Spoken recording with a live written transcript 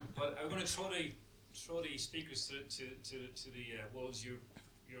Well, I'm going to throw the speakers to the wolves. You're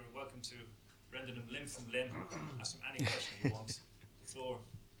welcome to render them limb from limb. Ask them any question you want. The floor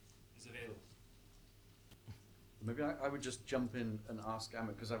is available. Maybe I would just jump in and ask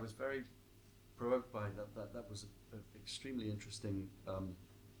Amit, because I was very provoked by that. That was an extremely interesting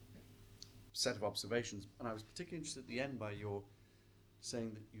set of observations, and I was particularly interested at the end by your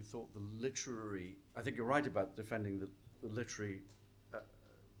saying that you thought the literary, I think you're right about defending the literary,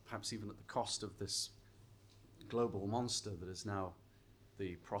 perhaps even at the cost of this global monster that is now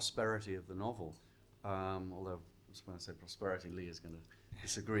the prosperity of the novel, although when I say prosperity, Lee is going to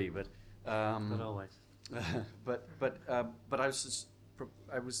disagree, but not always. but I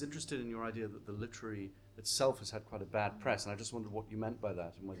was interested in your idea that the literary itself has had quite a bad press, and I just wondered what you meant by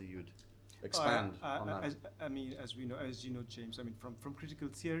that and whether you'd expand on that. As you know, James, from critical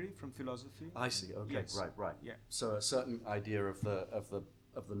theory, from philosophy. I see. Okay, yes. right. Yeah. So a certain idea of the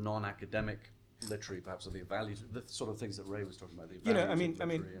non-academic literary, perhaps, or the values, the sort of things that Ray was talking about. The values of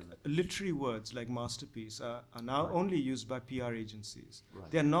literary literary words like masterpiece are now Right. only used by PR agencies. Right.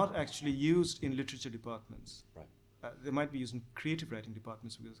 They are not actually used in literature departments. Right. They might be used in creative writing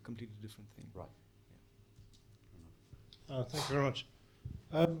departments, which is a completely different thing. Right. Thank you very much.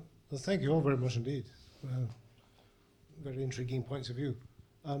 Well, thank you all very much indeed. Very intriguing points of view.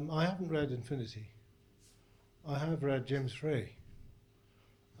 I haven't read Infinity. I have read James Frey,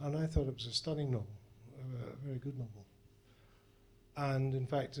 and I thought it was a stunning novel, a very good novel. And in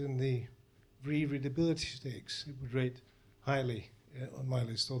fact, in the rereadability stakes, it would rate highly on my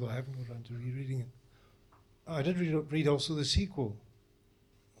list, although I haven't got around to rereading it. I did read also the sequel,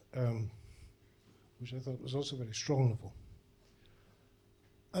 which I thought was also a very strong novel.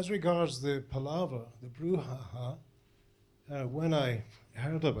 As regards the palaver, the brouhaha, when I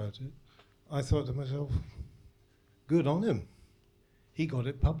heard about it, I thought to myself, good on him. He got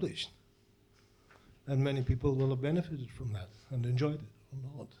it published. And many people will have benefited from that and enjoyed it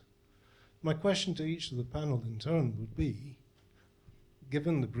or not. My question to each of the panel in turn would be,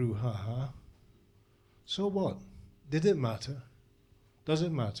 given the brouhaha, so what? Did it matter? Does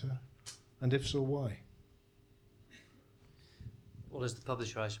it matter? And if so, why? Well, as the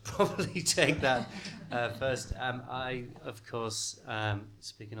publisher, I should probably take that first. I, of course,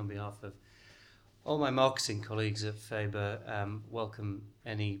 speaking on behalf of all my marketing colleagues at Faber, welcome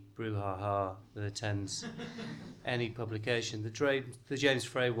any brouhaha that attends any publication. The James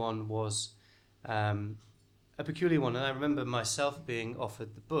Frey one was a peculiar one, and I remember myself being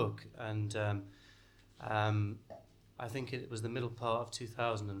offered the book, and I think it was the middle part of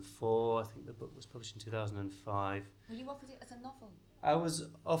 2004. I think the book was published in 2005. Were you offered it as a novel? I was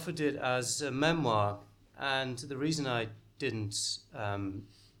offered it as a memoir, and the reason I didn't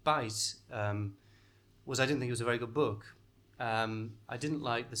bite was I didn't think it was a very good book. I didn't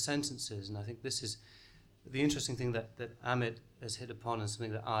like the sentences, and I think this is the interesting thing that Amit has hit upon, and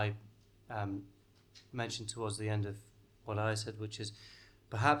something that I mentioned towards the end of what I said, which is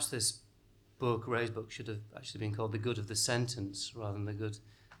perhaps this book, Ray's book, should have actually been called The Good of the Sentence rather than The Good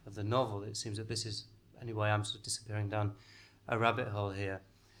of the Novel. It seems that this is, anyway, I'm sort of disappearing down a rabbit hole here.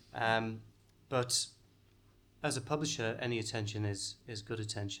 But as a publisher, any attention is good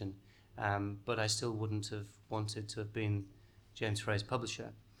attention. But I still wouldn't have wanted to have been James Frey's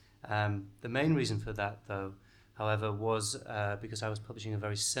publisher. The main reason for that, though, however, was because I was publishing a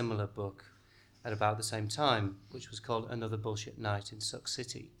very similar book at about the same time, which was called Another Bullshit Night in Suck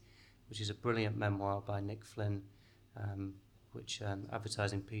City, which is a brilliant memoir by Nick Flynn, which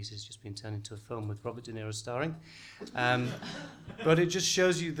advertising piece has just been turned into a film with Robert De Niro starring. But it just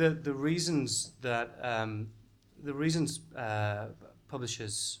shows you the reasons that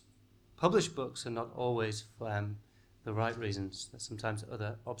publishers publish books are not always the right reasons. There's sometimes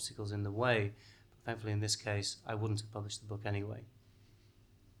other obstacles in the way. But thankfully, in this case, I wouldn't have published the book anyway.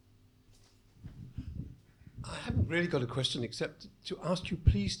 I haven't really got a question except to ask you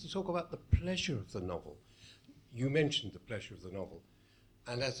please to talk about the pleasure of the novel. You mentioned the pleasure of the novel,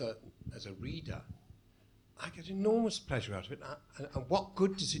 and as a reader, I get enormous pleasure out of it. And what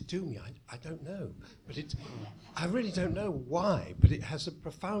good does it do me? I don't know, but I really don't know why, but it has a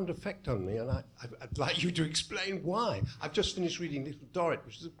profound effect on me, and I'd like you to explain why. I've just finished reading Little Dorrit,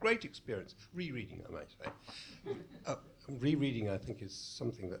 which is a great experience, rereading, I might say. Rereading, I think, is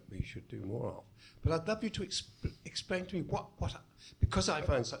something that we should do more of. But I'd love you to explain to me what, because I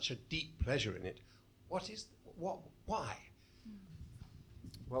find such a deep pleasure in it, why?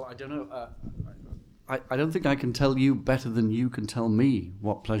 Well, I don't know. I don't think I can tell you better than you can tell me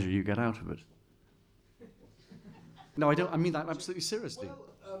what pleasure you get out of it. No, I don't. I mean that absolutely seriously.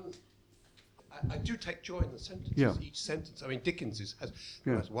 Well, I do take joy in the sentences, Yeah. each sentence. I mean, Dickens has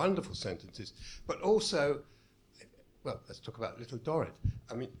Yeah. wonderful sentences, but also, well, let's talk about Little Dorrit.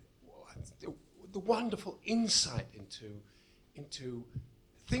 I mean, the wonderful insight into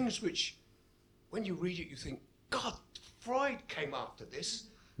things which, when you read it, you think, God, Freud came after this.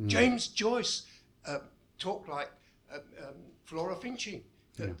 James Joyce talked like Flora Finching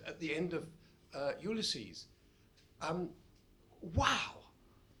at the end of Ulysses. Wow.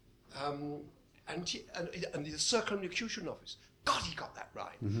 And the Circumlocution Office. God, he got that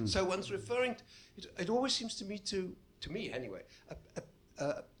right. So one's referring to it always seems to me anyway,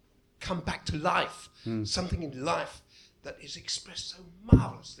 come back to life. Something in life that is expressed so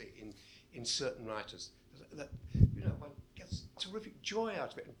marvelously in certain writers that one gets terrific joy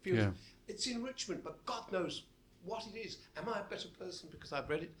out of it and feels it's enrichment, but God knows what it is. Am I a better person because I've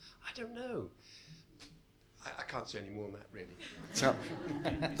read it? I don't know. I can't say any more than that, really. So,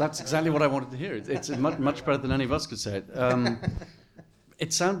 that's exactly what I wanted to hear. It's much better than any of us could say it.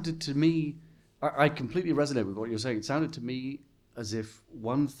 It sounded to me, I completely resonate with what you're saying. It sounded to me as if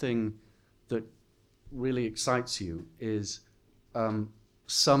one thing that really excites you is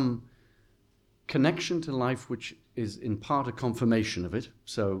some connection to life which is in part a confirmation of it.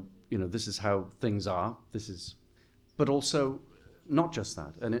 So, this is how things are. But also not just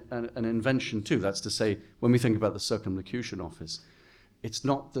that, an invention too. That's to say, when we think about the Circumlocution Office, it's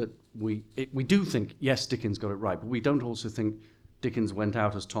not that we do think, yes, Dickens got it right, but we don't also think Dickens went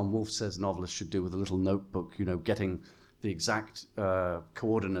out, as Tom Wolfe says novelists should do, with a little notebook, getting the exact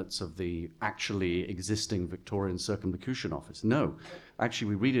coordinates of the actually existing Victorian Circumlocution Office. No, actually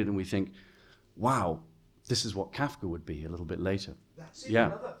we read it and we think, wow, this is what Kafka would be a little bit later. That's it. Yeah.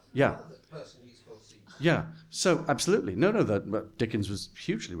 Another person he's foreseen. Yeah, so absolutely. No, that Dickens was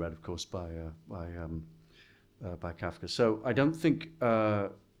hugely read, of course, by Kafka. So I don't think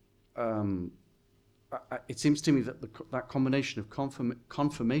it seems to me that that combination of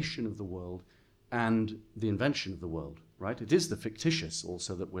confirmation of the world and the invention of the world, right? It is the fictitious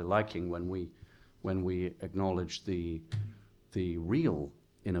also that we're liking when we acknowledge the real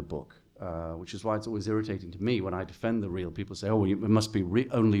in a book, which is why it's always irritating to me when I defend the real. People say, "Oh, it must be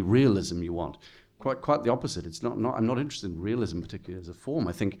only realism you want." Quite the opposite. It's not. I'm not interested in realism particularly as a form.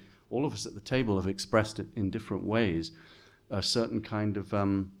 I think all of us at the table have expressed it in different ways, a certain kind of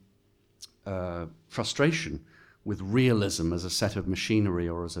frustration with realism as a set of machinery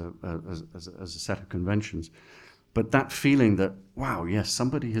or as a set of conventions. But that feeling that, wow, yes,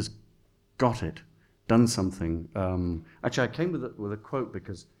 somebody has got it, done something. Actually, I came with a quote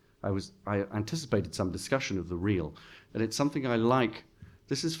because I anticipated some discussion of the real, and it's something I like.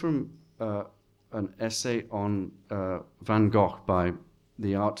 This is from an essay on Van Gogh by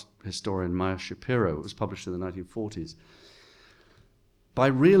the art historian Maya Shapiro. It was published in the 1940s. By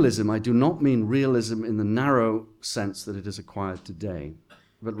realism, I do not mean realism in the narrow sense that it is acquired today,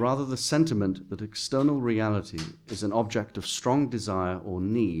 but rather the sentiment that external reality is an object of strong desire or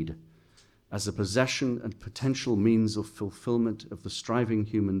need as a possession and potential means of fulfillment of the striving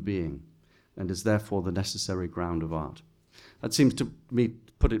human being, and is therefore the necessary ground of art. That seems to me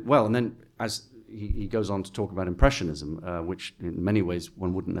put it well. And then as he goes on to talk about Impressionism, which in many ways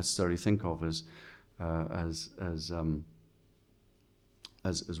one wouldn't necessarily think of as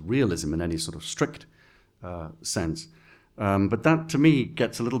realism in any sort of strict sense. But that, to me,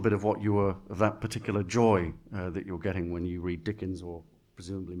 gets a little bit of of that particular joy that you're getting when you read Dickens or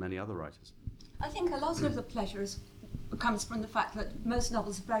presumably many other writers. I think a lot of the pleasure comes from the fact that most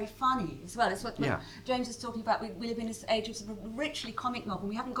novels are very funny as well. It's what James is talking about. We live in this age of sort of richly comic novel.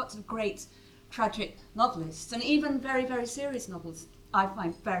 We haven't got to great tragic novelists, and even very, very serious novels I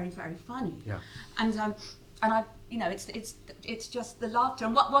find very, very funny. Yeah. And I, it's just the laughter.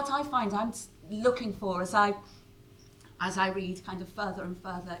 And what I find I'm looking for as I read kind of further and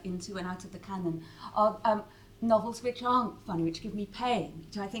further into and out of the canon are novels which aren't funny, which give me pain,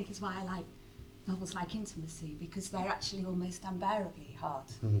 which I think is why I like novels like Intimacy, because they're actually almost unbearably hard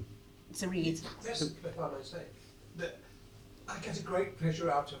to read. Yes, if I may say, that I get a great pleasure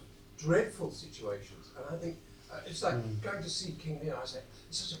out of dreadful situations, and I think it's like going to see King Lear. I say,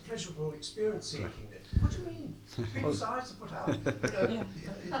 it's such a pleasurable experience seeing King Lear. What do you mean? People's eyes are put out.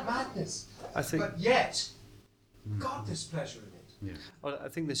 Madness. But yet, God, there's pleasure in it. Yeah. Well, I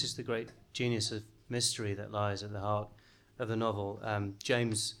think this is the great genius of mystery that lies at the heart of the novel.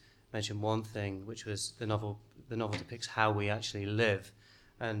 James mentioned one thing, which was the novel depicts how we actually live,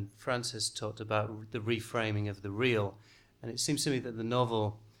 and Francis talked about the reframing of the real, and it seems to me that the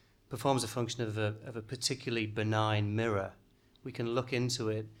novel performs a function of a particularly benign mirror. We can look into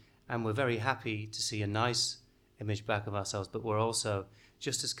it and we're very happy to see a nice image back of ourselves, but we're also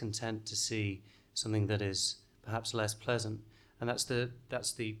just as content to see something that is perhaps less pleasant. And that's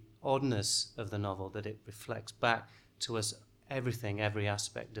the oddness of the novel, that it reflects back to us everything, every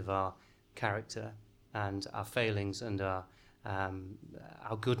aspect of our character and our failings and our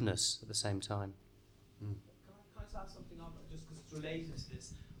goodness at the same time. Can I just ask something on just because it's related to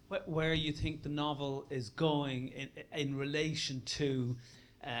this? Where you think the novel is going in relation to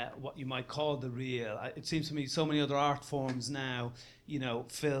what you might call the real? It seems to me so many other art forms now,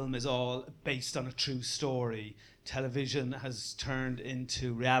 film is all based on a true story. Television has turned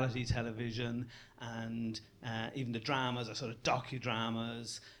into reality television, and even the dramas are sort of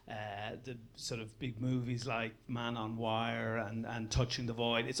docudramas. The sort of big movies like Man on Wire and Touching the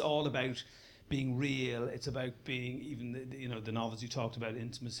Void. It's all about being real. It's about being even the novels you talked about,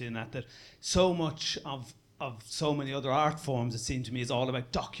 intimacy and that so much of so many other art forms, it seemed to me, is all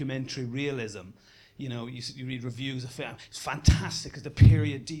about documentary realism. You read reviews of film, it's fantastic because the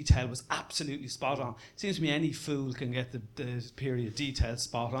period detail was absolutely spot on. It seems to me any fool can get the period detail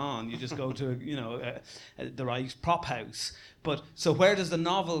spot on. You just go to the right prop house. But so where does the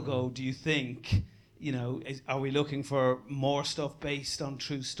novel go, do you think? Are we looking for more stuff based on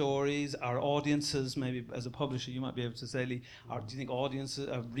true stories? Are audiences, maybe as a publisher you might be able to say, Lee, or do you think audiences,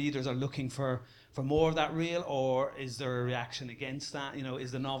 readers are looking for more of that real, or is there a reaction against that?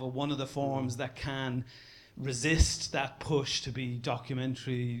 Is the novel one of the forms that can resist that push to be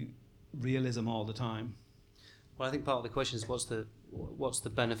documentary realism all the time? Well, I think part of the question is what's the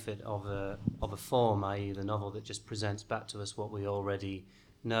benefit of a form, i.e. the novel that just presents back to us what we already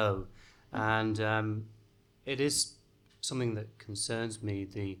know. And it is something that concerns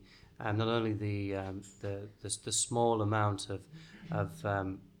me. Not only the small amount of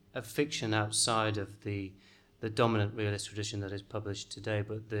fiction outside of the dominant realist tradition that is published today,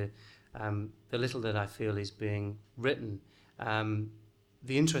 but the little that I feel is being written.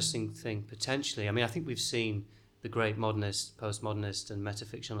 The interesting thing potentially, I think we've seen the great modernist, postmodernist, and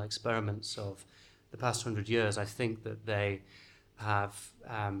metafictional experiments of the past 100 years. I think that they have.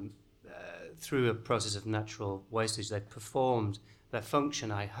 Through a process of natural wastage, they've performed their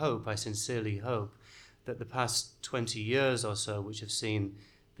function. I sincerely hope, that the past 20 years or so, which have seen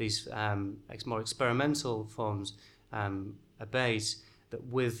these more experimental forms abate, that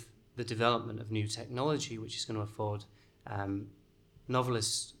with the development of new technology, which is going to afford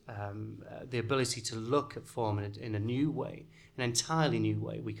novelists the ability to look at form in a new way, an entirely new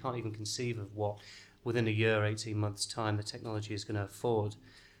way. We can't even conceive of what, within a year, 18 months' time, the technology is going to afford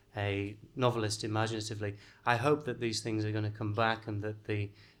a novelist imaginatively. I hope that these things are going to come back, and that the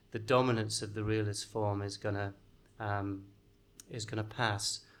dominance of the realist form is going to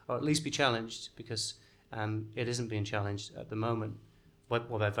pass, or at least be challenged, because it isn't being challenged at the moment. Well,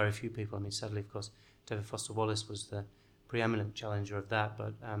 by very few people. Sadly, of course, David Foster Wallace was the preeminent challenger of that,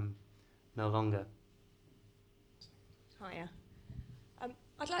 but no longer. Hiya.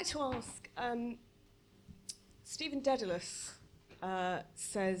 I'd like to ask, Stephen Dedalus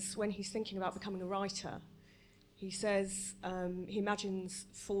says when he's thinking about becoming a writer, he says he imagines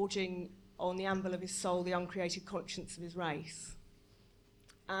forging on the anvil of his soul the uncreated conscience of his race.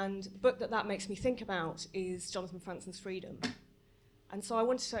 And the book that makes me think about is Jonathan Franson's Freedom. And so I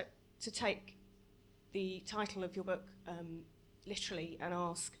wanted to take the title of your book literally and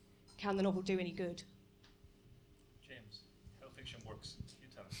ask, can the novel do any good? James, how fiction works, you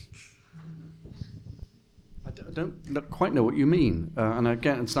tell us. I don't quite know what you mean, and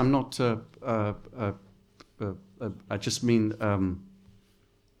again, I'm not. I just mean.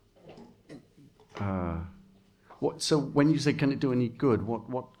 What? So when you say, "Can it do any good?"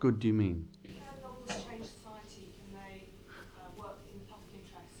 What good do you mean? Can novels change society? Can they work in the public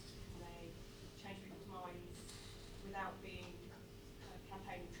interest? Can they change people's minds without being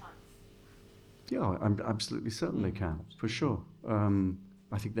campaign tracks? Yeah, I'm absolutely certain they can, for sure.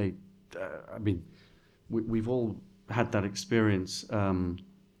 I think they. We've all had that experience. I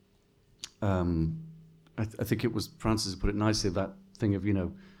think it was Francis who put it nicely, that thing of,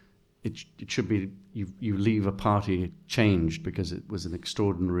 it should be you leave a party changed because it was an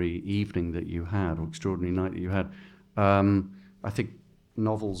extraordinary evening that you had, or extraordinary night that you had. I think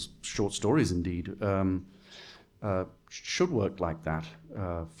novels, short stories indeed, should work like that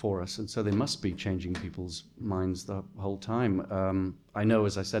for us, and so they must be changing people's minds the whole time. I know,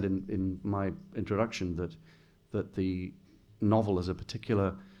 as I said in my introduction, that the novel as a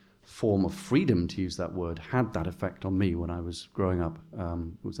particular form of freedom, to use that word, had that effect on me when I was growing up.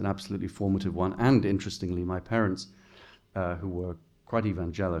 It was an absolutely formative one, and interestingly, my parents, who were quite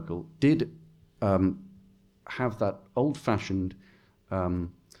evangelical, did have that old-fashioned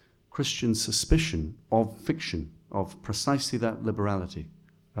Christian suspicion of fiction, of precisely that liberality.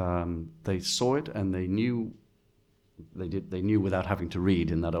 They saw it and they knew. They knew without having to read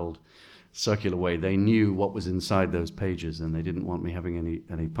in that old circular way. They knew what was inside those pages, and they didn't want me having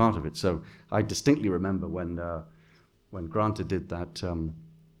any part of it. So I distinctly remember when Granta did that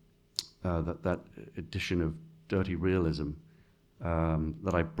that edition of Dirty Realism,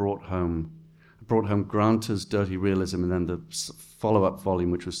 that I brought home Granta's Dirty Realism, and then the follow-up volume,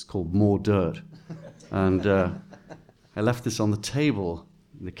 which was called More Dirt. And I left this on the table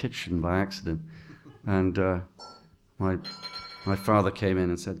in the kitchen by accident, and my father came in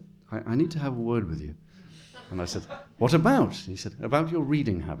and said, I need to have a word with you. And I said, what about? He said, about your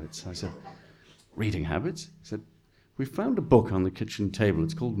reading habits. I said, reading habits? He said, we found a book on the kitchen table.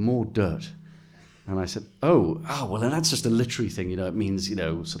 It's called More Dirt. And I said, well, then that's just a literary thing. It means,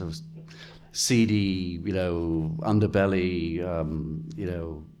 sort of seedy, underbelly,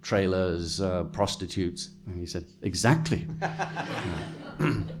 trailers, prostitutes. And he said, exactly.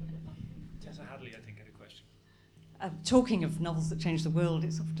 Talking of novels that change the world,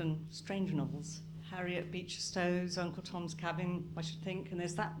 it's often strange novels. Harriet Beecher Stowe's Uncle Tom's Cabin, I should think, and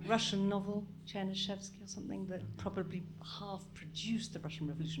there's that Russian novel, Chernyshevsky or something, that probably half produced the Russian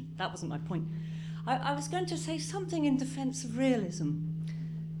Revolution. That wasn't my point. I was going to say something in defence of realism,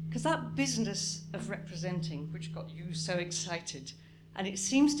 because that business of representing, which got you so excited, and it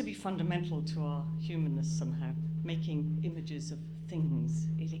seems to be fundamental to our humanness somehow, making images of things,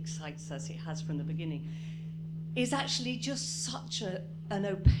 it excites us, it has from the beginning, is actually just such an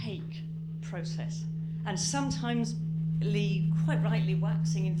opaque process. And sometimes Lee, quite rightly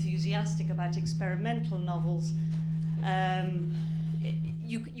waxing enthusiastic about experimental novels,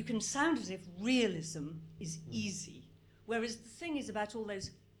 you can sound as if realism is easy, whereas the thing is about all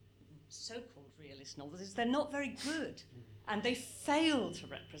those so-called realist novels is they're not very good, and they fail to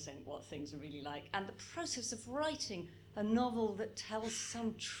represent what things are really like. And the process of writing a novel that tells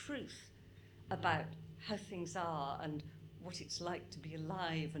some truth about how things are and what it's like to be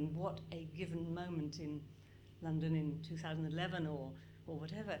alive and what a given moment in London in 2011 or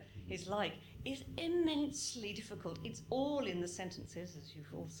whatever is like, is immensely difficult. It's all in the sentences, as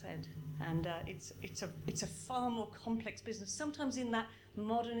you've all said, and it's a far more complex business. Sometimes in that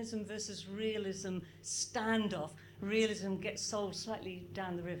modernism versus realism standoff, realism gets sold slightly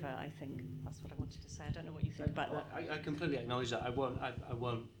down the river, I think. That's what I wanted to say. I don't know what you think about that. I completely acknowledge that. I won't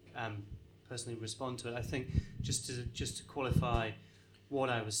personally respond to it. I think just to qualify what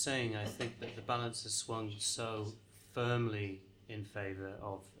I was saying, I think that the balance has swung so firmly in favour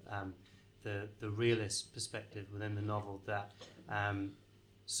of the realist perspective within the novel that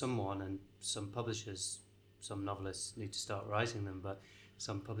someone and some publishers, some novelists need to start writing them, but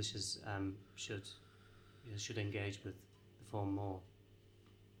some publishers should engage with the form more.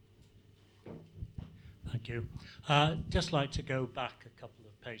 Thank you. Just like to go back a couple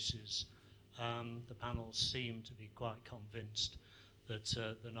of paces. The panel seem to be quite convinced that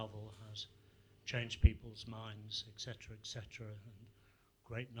the novel has changed people's minds, etc., etc., and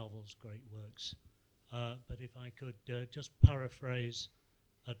great novels, great works. But if I could just paraphrase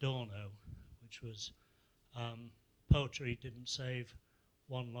Adorno, which was, poetry didn't save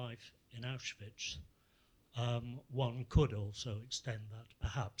one life in Auschwitz. One could also extend that,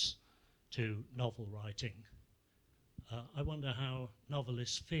 perhaps, to novel writing. I wonder how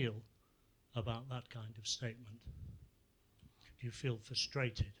novelists feel about that kind of statement. Do you feel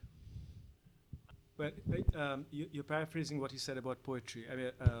frustrated? Well, you're paraphrasing what he said about poetry. I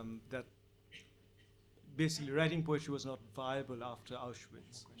mean, that basically writing poetry was not viable after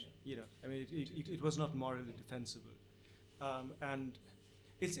Auschwitz. I mean, it was not morally defensible, and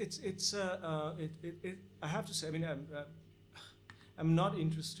I have to say, I mean, I'm not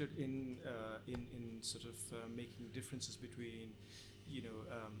interested in sort of making differences between,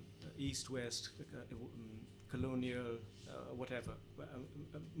 East-West, colonial, whatever,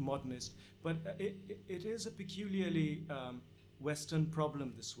 modernist. But it is a peculiarly Western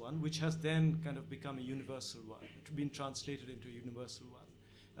problem, this one, which has then kind of become a universal one, been translated into a universal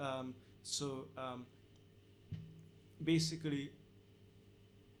one. Basically,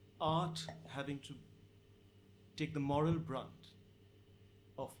 art having to take the moral brunt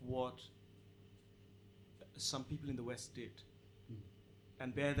of what some people in the West did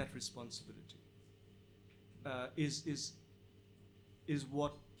and bear that responsibility is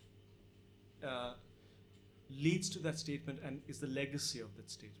what leads to that statement and is the legacy of that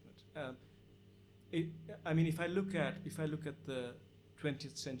statement. I mean, if I look at the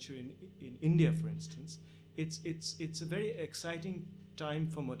 20th century in India, for instance, it's a very exciting time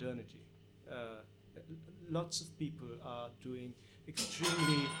for modernity. Lots of people are doing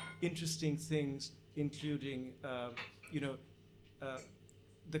extremely interesting things, including,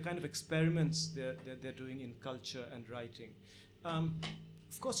 the kind of experiments they're doing in culture and writing.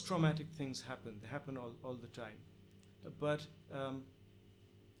 Of course, traumatic things happen. They happen all the time. But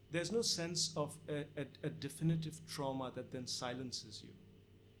there's no sense of a definitive trauma that then silences you.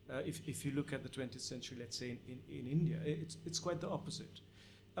 If you look at the 20th century, let's say in India, it's quite the opposite.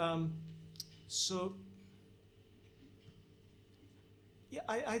 So, yeah,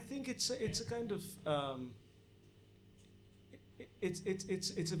 I think it's a kind of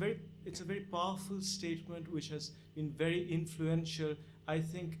it's a very powerful statement which has been very influential. I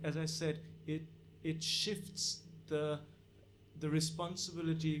think, as I said, it shifts the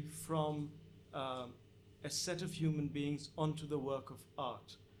responsibility from a set of human beings onto the work of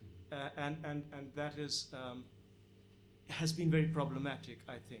art, and that has been very problematic,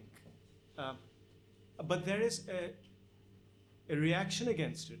 I think. But there is a reaction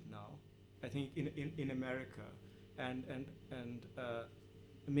against it now, I think, in America and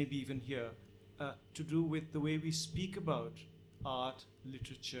maybe even here, to do with the way we speak about art,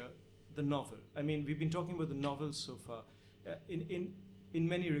 literature, the novel. I mean, we've been talking about the novel so far. In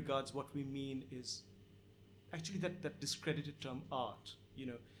many regards, what we mean is actually that discredited term art. You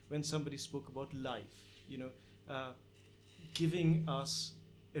know, when somebody spoke about life, you know, giving us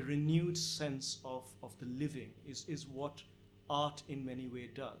a renewed sense of the living is what art in many ways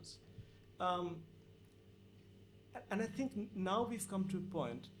does. And I think now we've come to a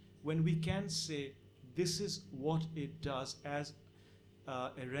point when we can say this is what it does, as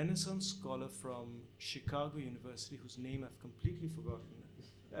a Renaissance scholar from Chicago University, whose name I've completely forgotten,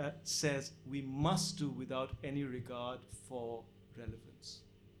 says we must do without any regard for relevance.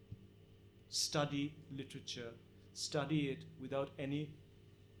 Study literature, study it without any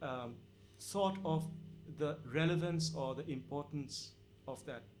thought of the relevance or the importance of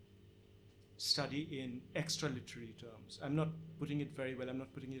that study in extra literary terms. I'm not putting it very well, I'm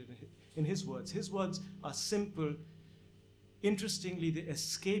not putting it in his words. His words are simple. Interestingly, they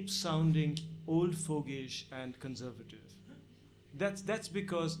escape sounding old fogish and conservative. That's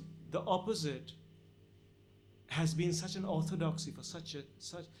because the opposite has been such an orthodoxy for such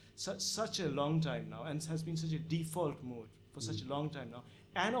a long time now, and has been such a default mode for such a long time now.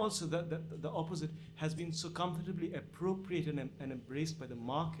 And also the opposite has been so comfortably appropriated and embraced by the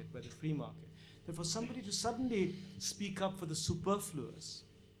market, by the free market, that for somebody to suddenly speak up for the superfluous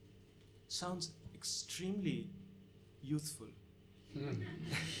sounds extremely youthful.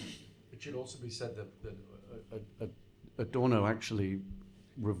 It should also be said that Adorno actually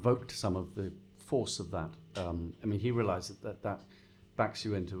revoked some of the force of that. I mean, he realized that backs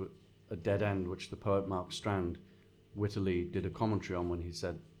you into a dead end, which the poet Mark Strand wittily did a commentary on when he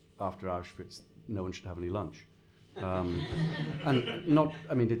said, after Auschwitz, no one should have any lunch. And not,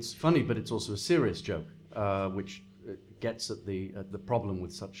 I mean, it's funny, but it's also a serious joke, which gets at the problem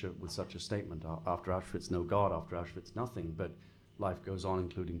with such a statement. After Auschwitz, no God. After Auschwitz, nothing. But life goes on,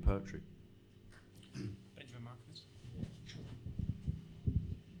 including poetry. Benjamin Marcus.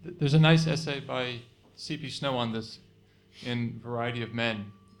 There's a nice essay by C.P. Snow on this in Variety of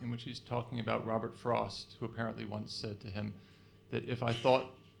Men, in which he's talking about Robert Frost, who apparently once said to him that if I thought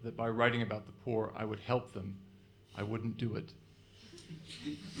that by writing about the poor I would help them, I wouldn't do it.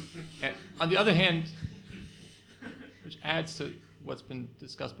 And on the other hand, which adds to what's been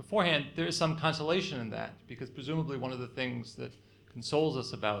discussed beforehand, there is some consolation in that, because presumably one of the things that consoles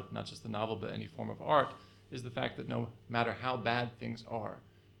us about not just the novel but any form of art is the fact that no matter how bad things are,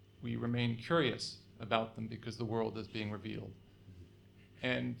 we remain curious about them because the world is being revealed.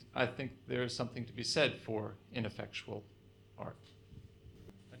 And I think there's something to be said for ineffectual art.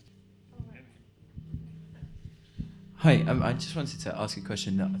 Hi, I just wanted to ask a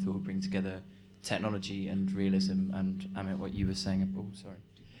question that I thought would bring together technology and realism, and Amit, what you were saying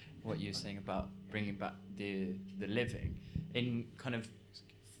about bringing back the living. In kind of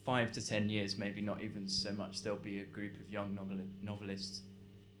 5 to 10 years, maybe not even so much, there'll be a group of young novelists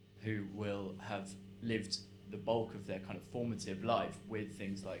who will have lived the bulk of their kind of formative life with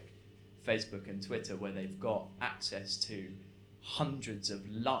things like Facebook and Twitter, where they've got access to hundreds of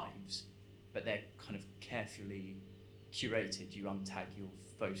lives, but they're kind of carefully curated. You untag your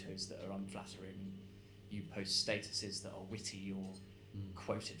photos that are unflattering, you post statuses that are witty or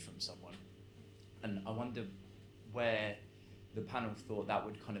quoted from someone. And I wonder where the panel thought that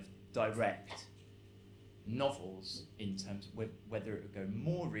would kind of direct novels in terms of whether it would go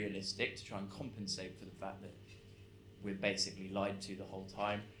more realistic to try and compensate for the fact that we're basically lied to the whole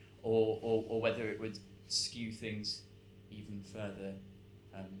time, or whether it would skew things even further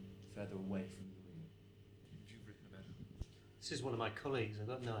away from the real. You've written about it. This is one of my colleagues. I've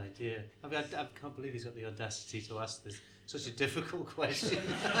got no idea. I mean, I can't believe he's got the audacity to ask this such a difficult question.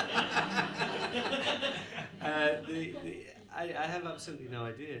 I have absolutely no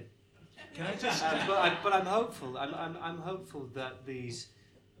idea. Can I just? But I'm hopeful. I'm hopeful that these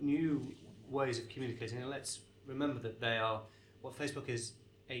new ways of communicating, and let's remember that they are, what Facebook is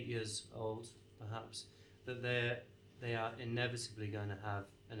 8 years old, perhaps, that they are inevitably going to have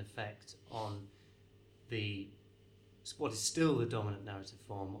an effect on what is still the dominant narrative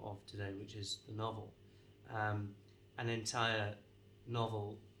form of today, which is the novel. An entire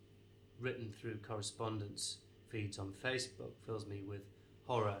novel written through correspondence feeds on Facebook fills me with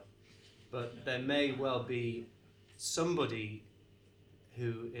horror. But there may well be somebody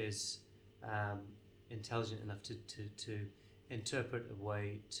who is intelligent enough to interpret a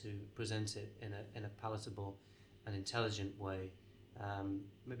way to present it in a palatable and intelligent way.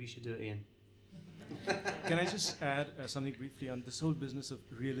 Maybe you should do it, Ian. Can I just add something briefly on this whole business of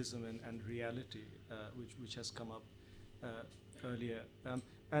realism and reality, which has come up earlier, I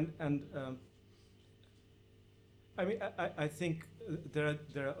mean, I think there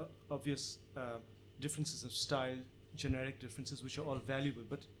are obvious differences of style, generic differences, which are all valuable,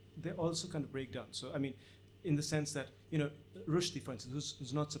 but they also kind of break down. So, I mean, in the sense that, Rushdie, for instance,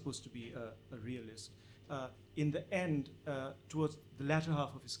 who's not supposed to be a realist, in the end, towards the latter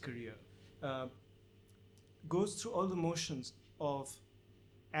half of his career, goes through all the motions of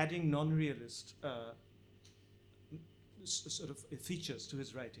adding non-realist sort of features to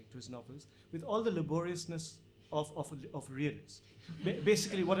his writing, to his novels, with all the laboriousness of realist.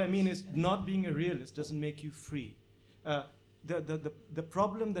 Basically, what I mean is, not being a realist doesn't make you free. The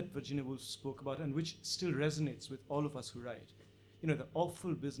problem that Virginia Woolf spoke about, and which still resonates with all of us who write, the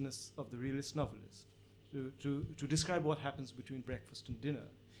awful business of the realist novelist, to describe what happens between breakfast and dinner,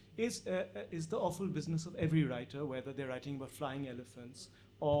 is the awful business of every writer, whether they're writing about flying elephants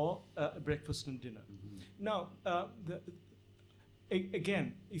or breakfast and dinner. Mm-hmm. Now,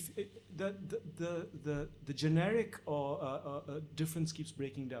 again, if the generic or difference keeps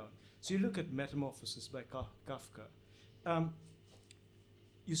breaking down. So you look at Metamorphosis by Kafka.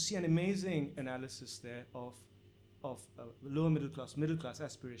 You see an amazing analysis there of lower middle class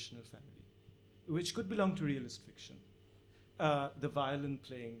aspirational family, which could belong to realist fiction. The violin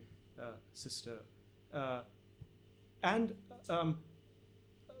playing sister, and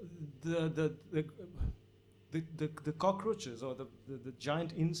the cockroaches or the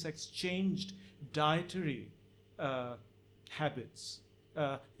giant insects changed dietary habits.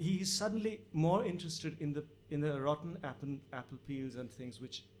 He's suddenly more interested in the rotten apple peels and things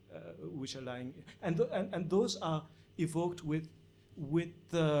which are lying, and those are evoked with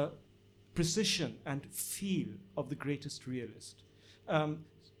the precision and feel of the greatest realist. And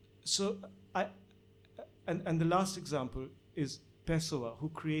the last example is Pessoa, who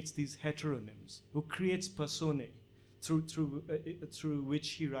creates these heteronyms, who creates personae through which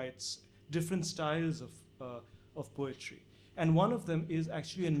he writes different styles of poetry. And one of them is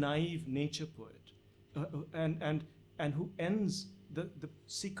actually a naive nature poet, and who ends the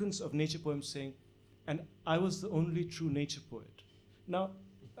sequence of nature poems saying, "And I was the only true nature poet." Now,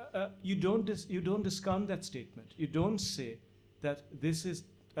 you don't discount that statement. You don't say that this is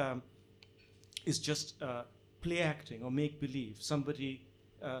just play acting or make believe. Somebody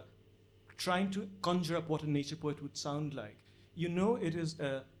trying to conjure up what a nature poet would sound like. It is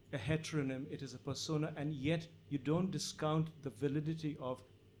a heteronym. It is a persona, and yet you don't discount the validity of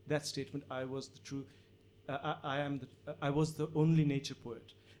that statement. I was the true. I was the only nature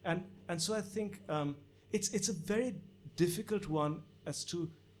poet, and so I think it's a very difficult one as to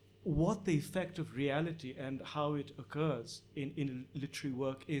what the effect of reality and how it occurs in literary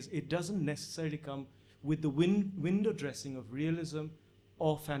work is. It doesn't necessarily come with the window dressing of realism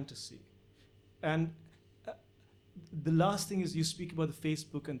or fantasy. And the last thing is, you speak about the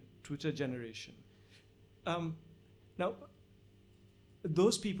Facebook and Twitter generation. Now,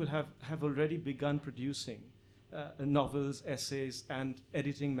 those people have already begun producing novels, essays, and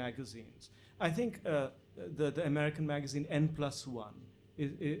editing magazines. I think the American magazine N+1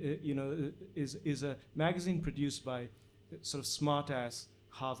 is a magazine produced by sort of smart-ass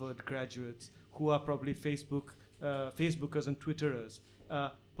Harvard graduates who are probably Facebookers and Twitterers,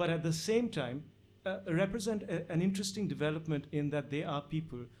 but at the same time represent an interesting development in that they are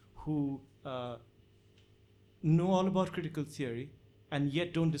people who know all about critical theory and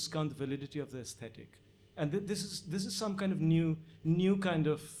yet don't discount the validity of the aesthetic. And this is some kind of new kind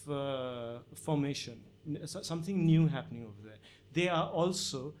of formation, something new happening over there. They are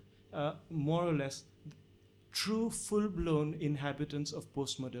also more or less true, full-blown inhabitants of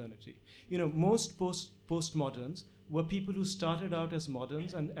postmodernity. Most postmoderns were people who started out as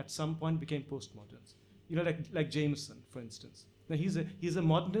moderns and at some point became postmoderns. You know, like Jameson, for instance. Now he's a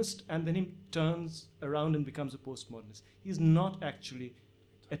modernist, and then he turns around and becomes a postmodernist. He's not actually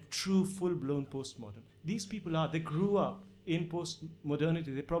a true full-blown postmodern. These people they grew up in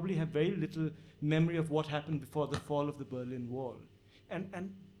postmodernity. They probably have very little memory of what happened before the fall of the Berlin Wall.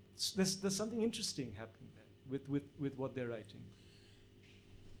 And there's something interesting happening there with what they're writing.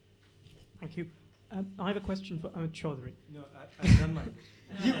 Thank you. I have a question for Amit Chaudhuri. No, I've done mine.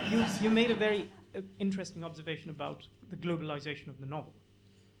 You made a very interesting observation about the globalization of the novel.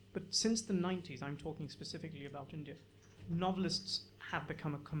 But since the 90s, I'm talking specifically about India, novelists have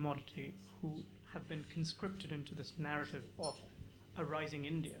become a commodity who have been conscripted into this narrative of a rising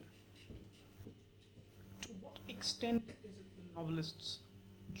India. To what extent is it the novelist's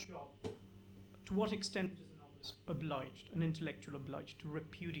job? To what extent is the novelist obliged, an intellectual obliged, to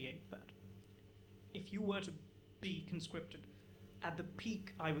repudiate that? If you were to be conscripted at the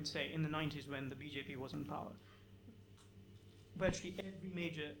peak, I would say, in the 90s when the BJP was in power, virtually every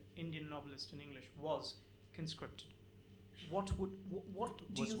major Indian novelist in English was conscripted. What do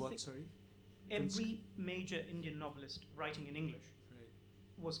you think? Sorry? Every major Indian novelist writing in English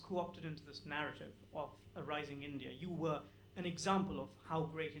was co-opted into this narrative of a rising India. You were an example of how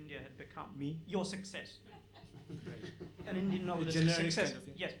great India had become. Me? Your success. An Indian novelist's success. Kind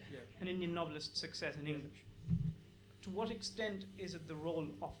of Yes, an Indian novelist's success in English. To what extent is it the role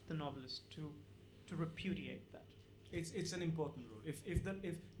of the novelist to repudiate that? It's an important role.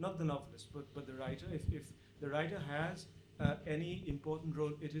 If not the novelist, but the writer, if the writer has any important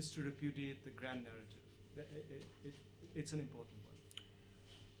role, it is to repudiate the grand narrative. It's an important one.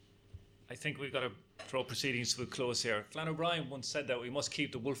 I think we've got to draw proceedings to a close here. Flann O'Brien once said that we must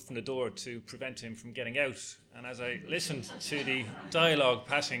keep the wolf from the door to prevent him from getting out. And as I listened to the dialogue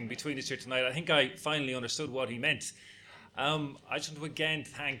passing between us here tonight, I think I finally understood what he meant. I just want to again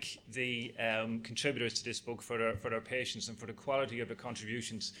thank the contributors to this book for their patience and for the quality of their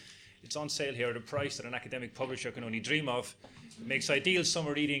contributions. It's on sale here at a price that an academic publisher can only dream of. It makes ideal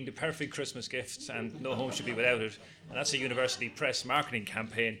summer reading the perfect Christmas gift, and no home should be without it. And that's a university press marketing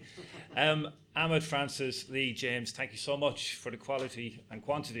campaign. Amit, Francis, Lee, James, thank you so much for the quality and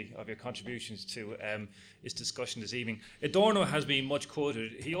quantity of your contributions to this discussion this evening. Adorno has been much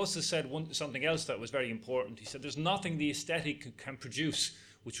quoted. He also said something else that was very important. He said, "There's nothing the aesthetic can produce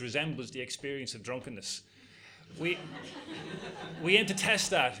which resembles the experience of drunkenness." We aim to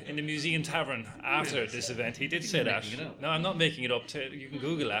test that in the Museum Tavern after this event. He did say that. No, I'm not making it up. You can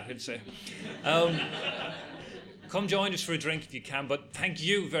Google that. It's come join us for a drink if you can. But thank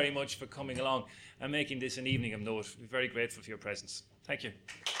you very much for coming along and making this an evening of note. We're very grateful for your presence. Thank you.